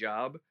better a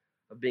job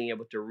of being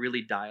able to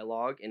really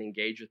dialogue and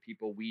engage with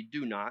people we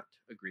do not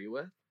agree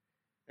with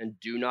and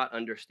do not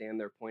understand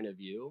their point of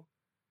view,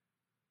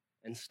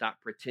 and stop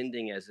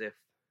pretending as if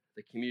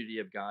the community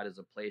of God is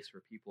a place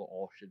where people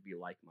all should be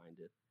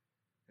like-minded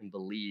and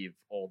believe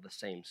all the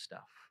same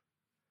stuff.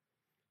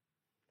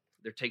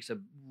 There takes a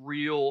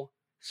real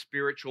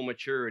spiritual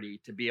maturity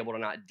to be able to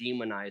not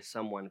demonize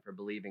someone for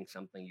believing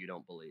something you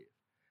don't believe.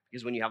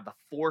 Because when you have the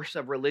force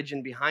of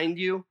religion behind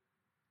you,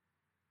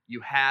 you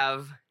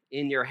have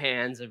in your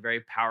hands a very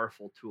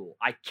powerful tool.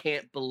 I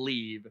can't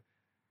believe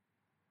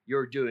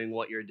you're doing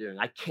what you're doing.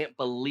 I can't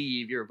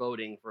believe you're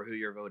voting for who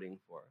you're voting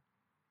for.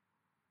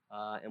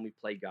 And we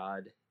play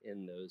God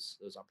in those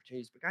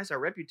opportunities. But guys, our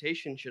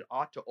reputation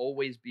ought to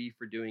always be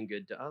for doing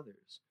good to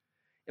others.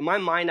 In my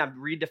mind, I've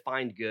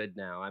redefined good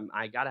now.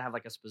 I got to have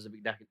like a specific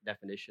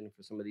definition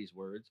for some of these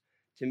words.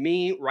 To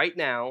me, right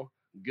now,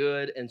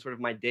 good and sort of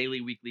my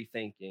daily, weekly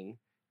thinking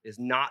is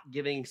not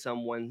giving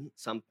someone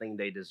something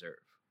they deserve.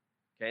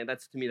 Okay,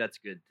 to me, that's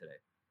good today.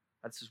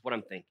 That's just what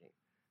I'm thinking.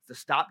 To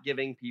stop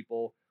giving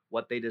people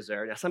what they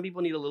deserve. Now, some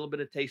people need a little bit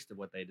of taste of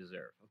what they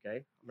deserve. Okay,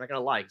 I'm not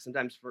gonna lie.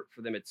 Sometimes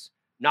for them, it's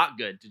not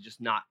good to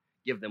just not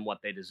give them what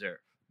they deserve.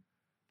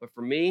 But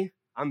for me,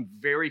 I'm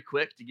very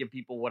quick to give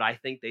people what I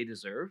think they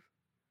deserve,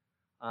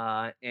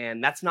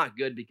 and that's not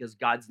good because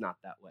God's not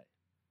that way.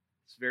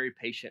 He's very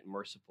patient and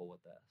merciful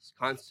with us,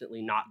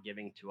 constantly not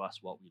giving to us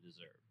what we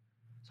deserve.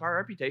 So our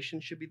reputation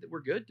should be that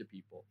we're good to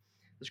people.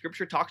 The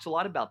scripture talks a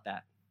lot about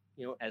that.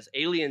 As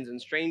aliens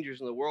and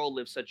strangers in the world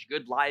live such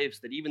good lives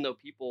that even though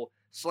people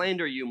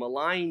slander you,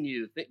 malign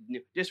you,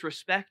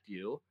 disrespect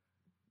you,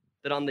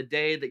 that on the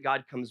day that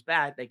God comes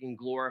back, they can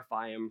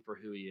glorify him for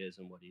who he is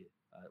and what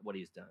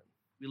he's done.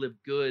 We live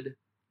good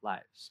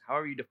lives.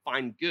 However you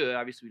define good,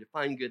 obviously we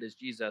define good as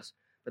Jesus,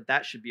 but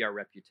that should be our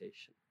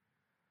reputation.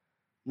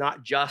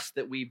 Not just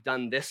that we've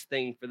done this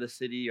thing for the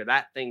city or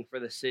that thing for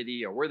the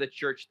city, or we're the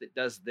church that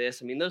does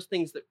this. I mean, those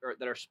things that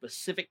are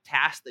specific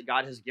tasks that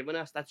God has given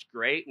us, that's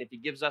great. And if he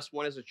gives us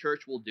one as a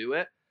church, we'll do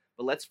it.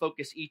 But let's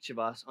focus each of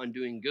us on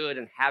doing good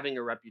and having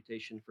a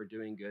reputation for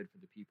doing good for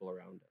the people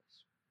around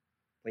us.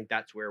 I think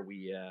that's where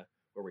we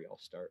all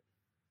start.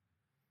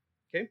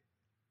 Okay.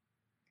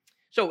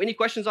 So any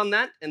questions on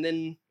that? And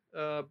then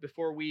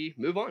before we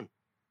move on.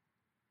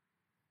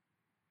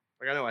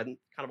 Like, I know I'm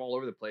kind of all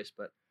over the place,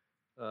 but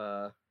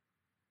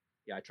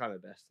yeah, I tried my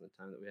best in the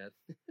time that we had.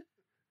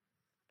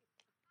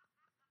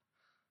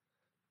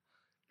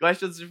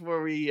 Questions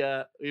before we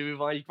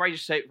move on? You can probably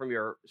just say it from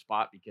your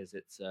spot because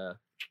it's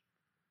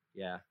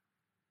yeah.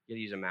 You gotta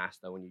use a mask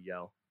though when you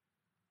yell.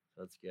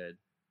 So that's good.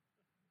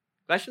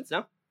 Questions?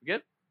 No? You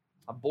good?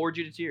 I bored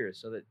you to tears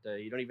so that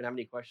you don't even have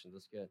any questions.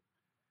 That's good.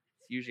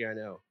 It's usually I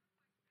know.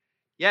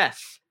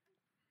 Yes.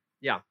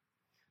 Yeah.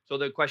 So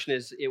the question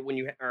is, when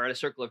you are in a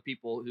circle of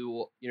people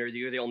who,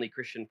 you're the only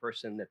Christian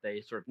person that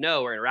they sort of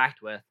know or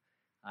interact with,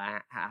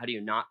 how do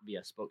you not be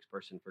a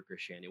spokesperson for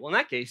Christianity? Well, in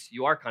that case,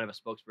 you are kind of a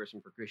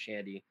spokesperson for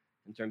Christianity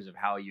in terms of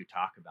how you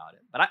talk about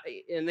it. But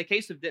in the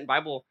case of Denton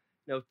Bible,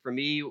 for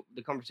me,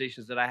 the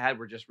conversations that I had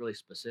were just really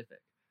specific.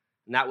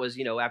 And that was,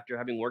 after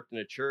having worked in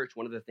a church,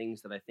 one of the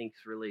things that I think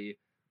is really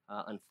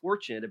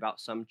unfortunate about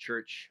some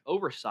church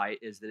oversight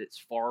is that it's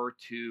far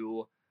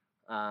too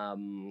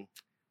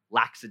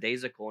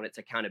lackadaisical in its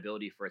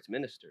accountability for its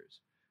ministers.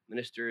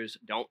 Ministers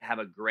don't have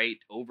a great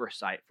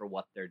oversight for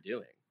what they're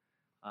doing.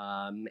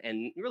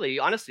 And really,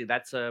 honestly,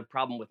 that's a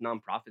problem with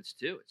nonprofits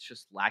too. It's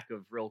just lack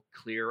of real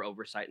clear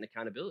oversight and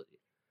accountability.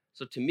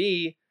 So to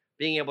me,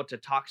 being able to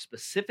talk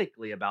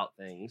specifically about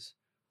things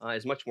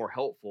is much more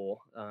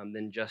helpful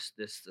than just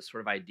this sort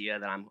of idea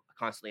that I'm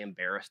constantly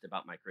embarrassed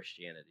about my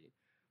Christianity,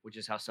 which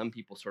is how some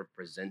people sort of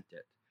present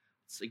it.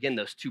 It's, again,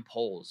 those two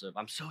poles of,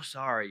 I'm so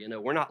sorry,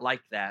 we're not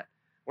like that.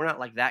 We're not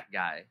like that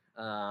guy.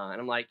 And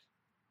I'm like,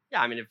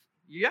 yeah, I mean, if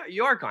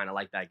you are kind of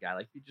like that guy.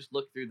 Like, you just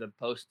look through the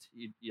post,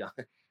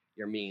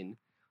 you're mean.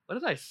 What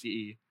did I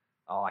see?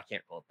 Oh, I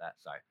can't pull up that.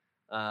 Sorry.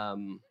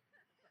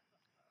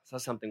 Saw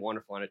something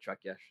wonderful on a truck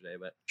yesterday,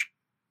 but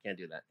can't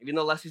do that. Even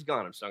though Leslie's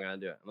gone, I'm still going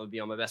to do it. I'm going to be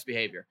on my best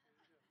behavior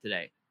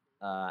today.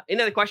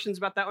 Any other questions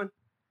about that one?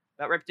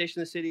 About reputation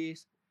of the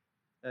cities?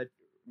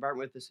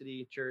 Environment with the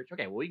city church?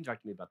 Okay, well, you can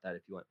talk to me about that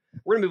if you want.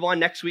 We're going to move on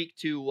next week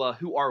to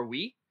Who Are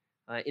We?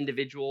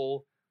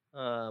 Individual,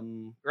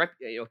 kind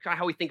of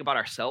how we think about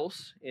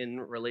ourselves in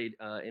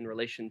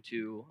relation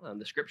to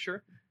the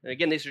scripture. And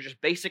again, these are just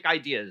basic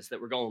ideas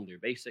that we're going through,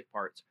 basic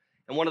parts.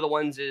 And one of the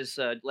ones is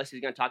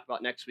Leslie's going to talk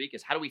about next week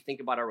is how do we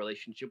think about our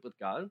relationship with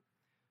God?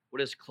 What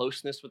does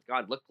closeness with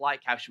God look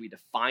like? How should we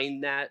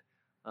define that?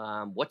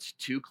 What's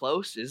too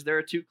close? Is there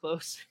a too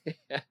close?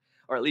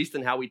 Or at least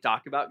in how we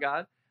talk about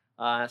God.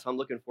 So I'm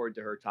looking forward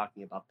to her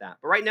talking about that.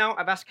 But right now,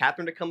 I've asked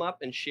Catherine to come up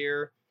and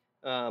share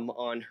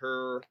on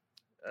her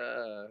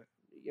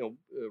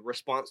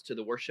response to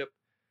the worship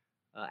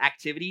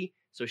activity.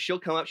 So she'll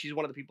come up. She's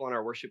one of the people on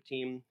our worship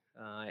team.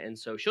 And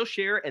so she'll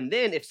share. And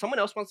then if someone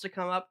else wants to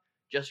come up,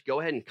 just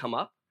go ahead and come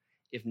up.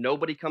 If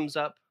nobody comes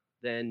up,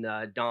 then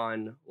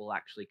Don will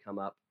actually come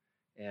up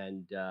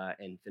and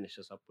finish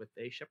us up with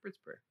a shepherd's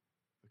prayer.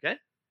 Okay?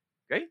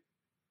 Great?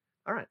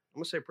 All right. I'm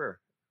going to say a prayer.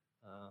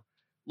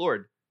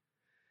 Lord,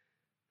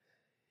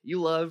 you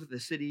love the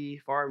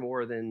city far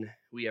more than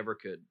we ever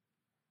could.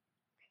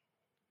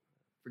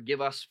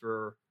 Forgive us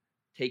for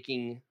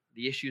taking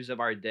the issues of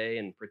our day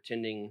and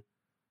pretending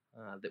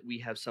that we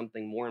have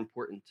something more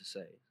important to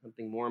say,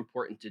 something more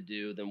important to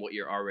do than what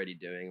you're already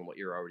doing and what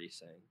you're already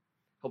saying.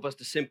 Help us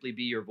to simply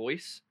be your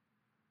voice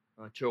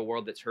to a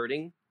world that's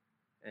hurting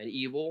and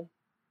evil,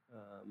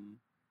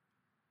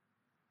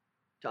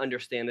 to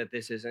understand that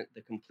this isn't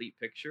the complete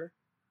picture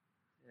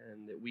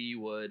and that we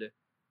would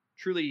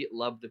truly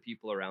love the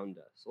people around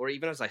us. Or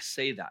even as I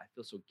say that, I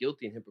feel so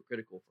guilty and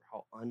hypocritical for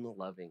how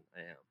unloving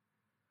I am.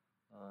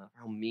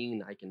 How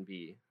mean I can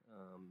be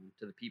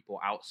to the people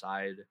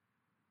outside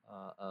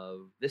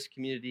of this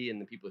community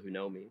and the people who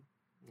know me.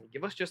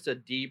 Give us just a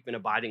deep and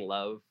abiding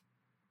love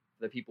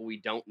for the people we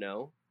don't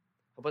know.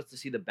 Help us to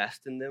see the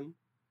best in them,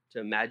 to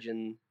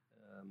imagine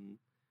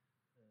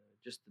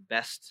just the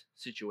best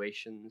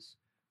situations,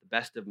 the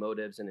best of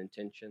motives and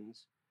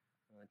intentions,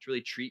 to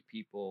really treat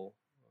people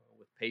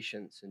with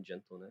patience and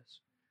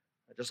gentleness,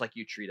 just like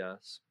you treat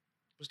us,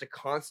 just to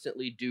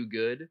constantly do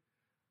good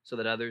so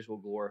that others will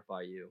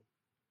glorify you.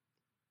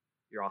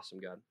 You're awesome,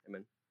 God.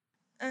 Amen.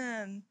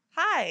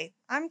 Hi,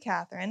 I'm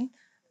Catherine.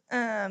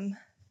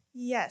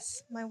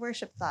 Yes, my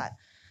worship thought.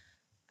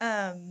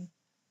 Um,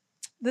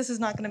 this is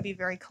not going to be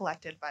very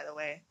collected, by the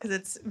way, because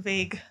it's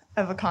vague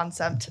of a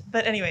concept.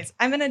 But, anyways,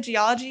 I'm in a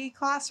geology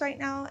class right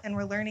now, and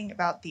we're learning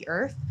about the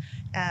Earth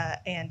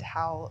and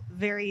how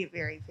very,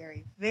 very,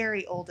 very,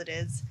 very old it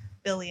is.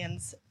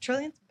 Billions,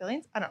 trillions,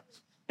 billions? I don't know.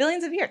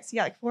 Billions of years.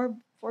 Yeah, like 4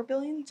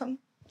 billion, something.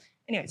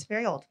 Anyways,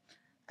 very old.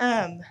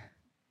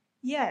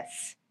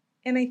 Yes.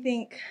 And I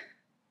think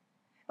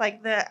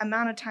like the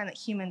amount of time that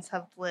humans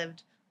have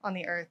lived on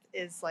the earth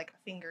is like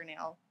a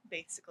fingernail,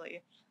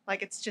 basically.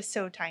 Like it's just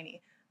so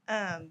tiny.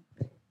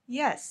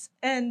 Yes.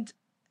 And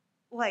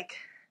like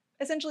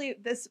essentially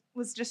this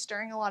was just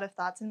stirring a lot of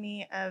thoughts in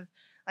me of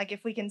like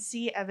if we can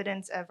see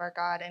evidence of our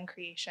God in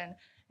creation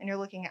and you're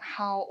looking at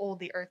how old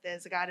the earth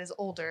is, God is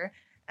older,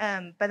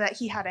 but that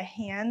he had a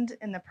hand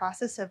in the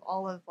process of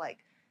all of like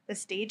the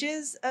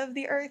stages of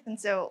the earth. And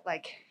so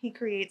like he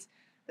creates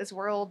this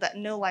world that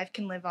no life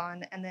can live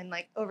on, and then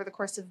like over the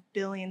course of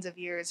billions of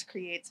years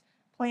creates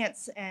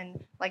plants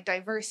and like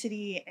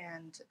diversity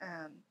and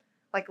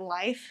like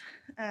life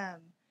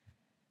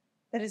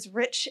that is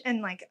rich,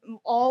 and like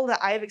all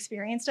that I've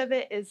experienced of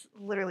it is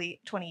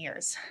literally 20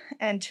 years,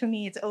 and to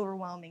me it's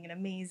overwhelming and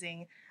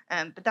amazing.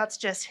 But that's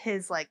just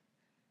his like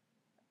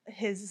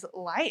his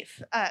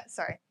life.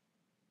 Sorry.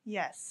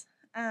 Yes.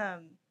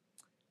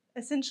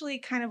 Essentially,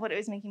 kind of what it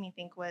was making me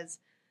think was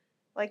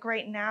like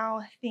right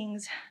now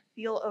things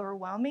feel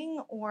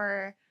overwhelming,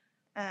 or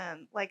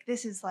like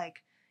this is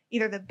like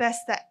either the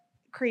best that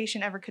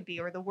creation ever could be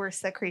or the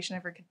worst that creation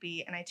ever could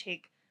be, and I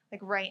take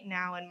like right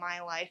now in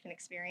my life and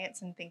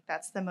experience and think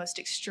that's the most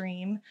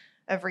extreme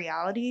of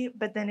reality.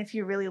 But then if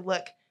you really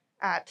look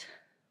at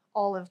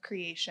all of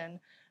creation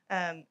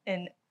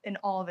in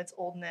all of its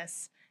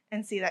oldness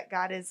and see that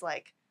God is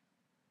like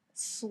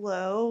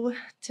slow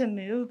to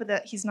move, but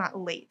that he's not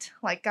late.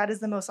 Like God is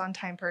the most on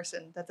time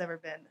person that's ever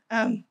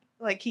been.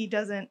 Like he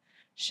doesn't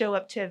show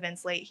up to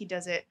events late. He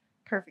does it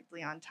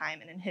perfectly on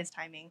time and in his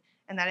timing,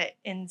 and that it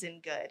ends in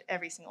good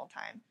every single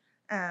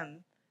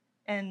time.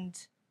 And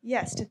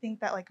yes, to think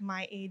that like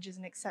my age is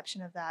an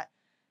exception of that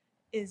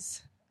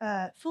is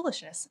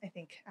foolishness, I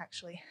think,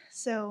 actually.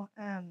 So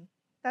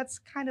that's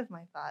kind of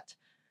my thought.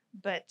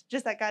 But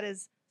just that God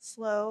is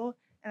slow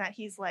and that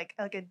he's like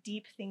a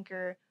deep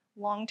thinker,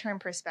 long-term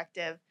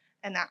perspective,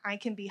 and that I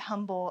can be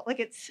humble. Like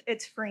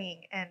it's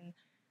freeing and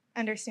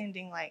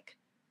understanding like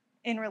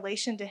in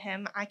relation to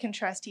him, I can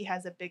trust he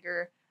has a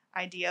bigger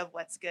idea of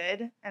what's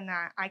good, and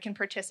that I can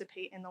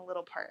participate in the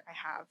little part I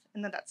have,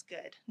 and that's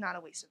good, not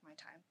a waste of my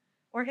time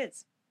or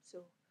his. So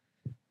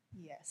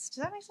yes.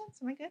 Does that make sense?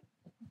 Am I good?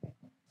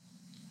 Okay.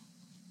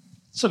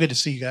 So good to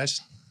see you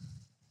guys.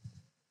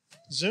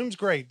 Zoom's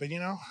great, but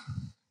kind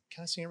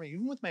of seeing everybody,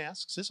 even with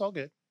masks, it's all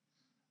good.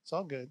 It's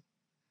all good.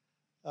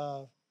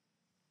 Uh,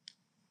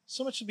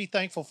 so much to be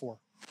thankful for.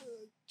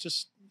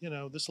 Just,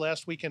 this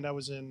last weekend I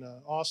was in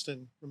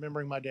Austin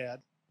remembering my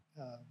dad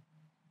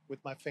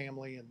with my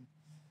family. And,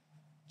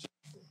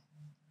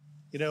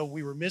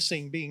 we were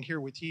missing being here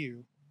with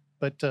you.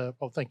 But,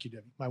 thank you,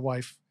 Debbie, my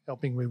wife,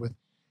 helping me with,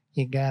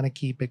 you got to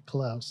keep it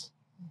close.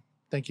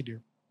 Thank you,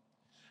 dear.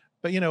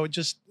 But,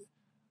 just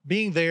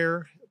being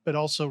there, but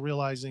also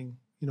realizing,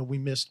 we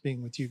missed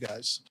being with you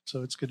guys.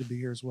 So it's good to be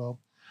here as well.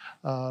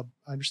 I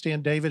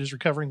understand David is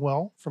recovering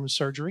well from his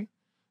surgery.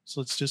 So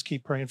let's just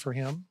keep praying for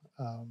him.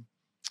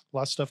 A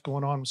lot of stuff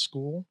going on with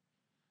school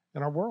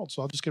and our world.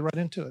 So I'll just get right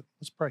into it.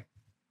 Let's pray.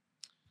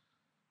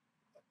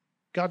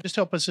 God, just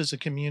help us as a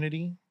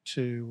community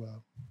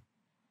to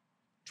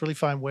really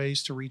find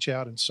ways to reach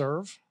out and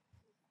serve,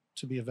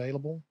 to be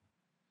available,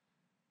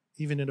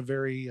 even in a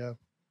very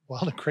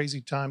wild and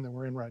crazy time that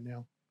we're in right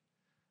now.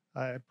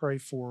 I pray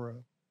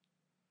for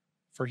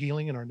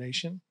healing in our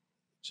nation,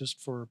 just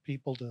for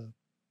people to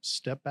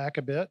step back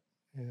a bit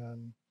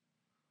and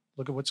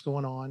look at what's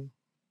going on.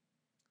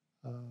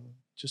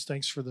 Just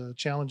thanks for the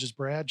challenges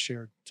Brad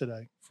shared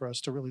today for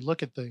us to really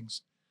look at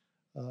things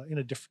in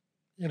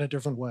a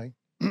different way.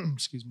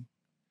 Excuse me.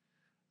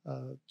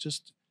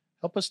 Just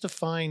help us to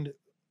find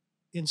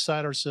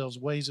inside ourselves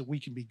ways that we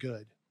can be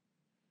good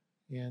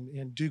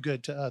and do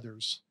good to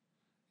others,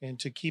 and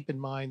to keep in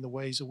mind the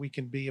ways that we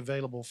can be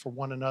available for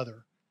one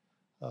another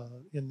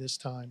in this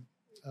time.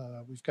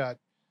 We've got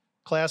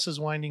classes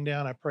winding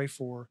down. I pray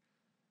for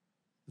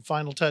the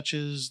final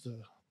touches,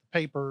 the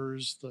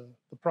papers, the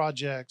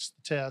projects,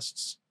 the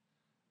tests.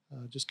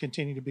 Just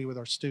continue to be with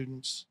our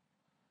students,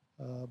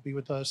 be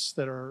with us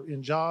that are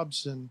in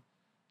jobs and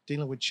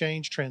dealing with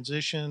change,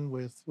 transition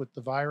with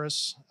the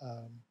virus.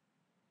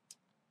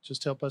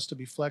 Just help us to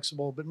be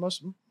flexible, but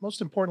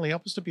most importantly,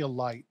 help us to be a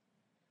light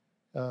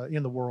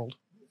in the world,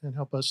 and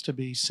help us to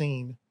be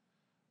seen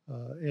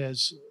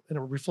as in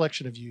a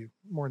reflection of you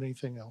more than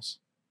anything else.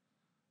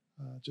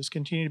 just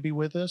continue to be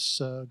with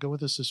us. Go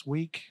with us this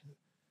week.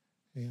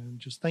 And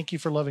just thank you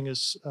for loving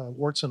us,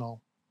 warts and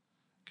all,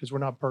 because we're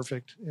not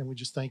perfect. And we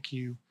just thank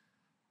you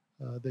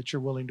that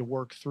you're willing to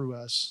work through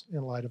us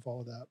in light of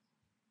all of that.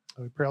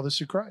 We pray all this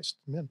through Christ.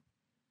 Amen.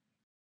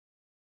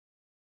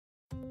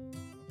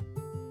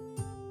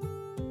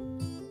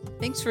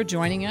 Thanks for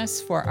joining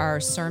us for our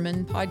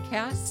sermon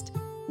podcast.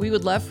 We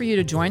would love for you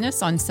to join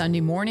us on Sunday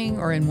morning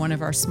or in one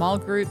of our small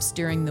groups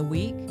during the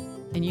week.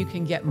 And you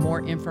can get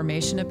more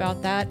information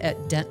about that at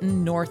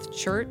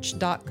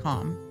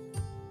dentonnorthchurch.com.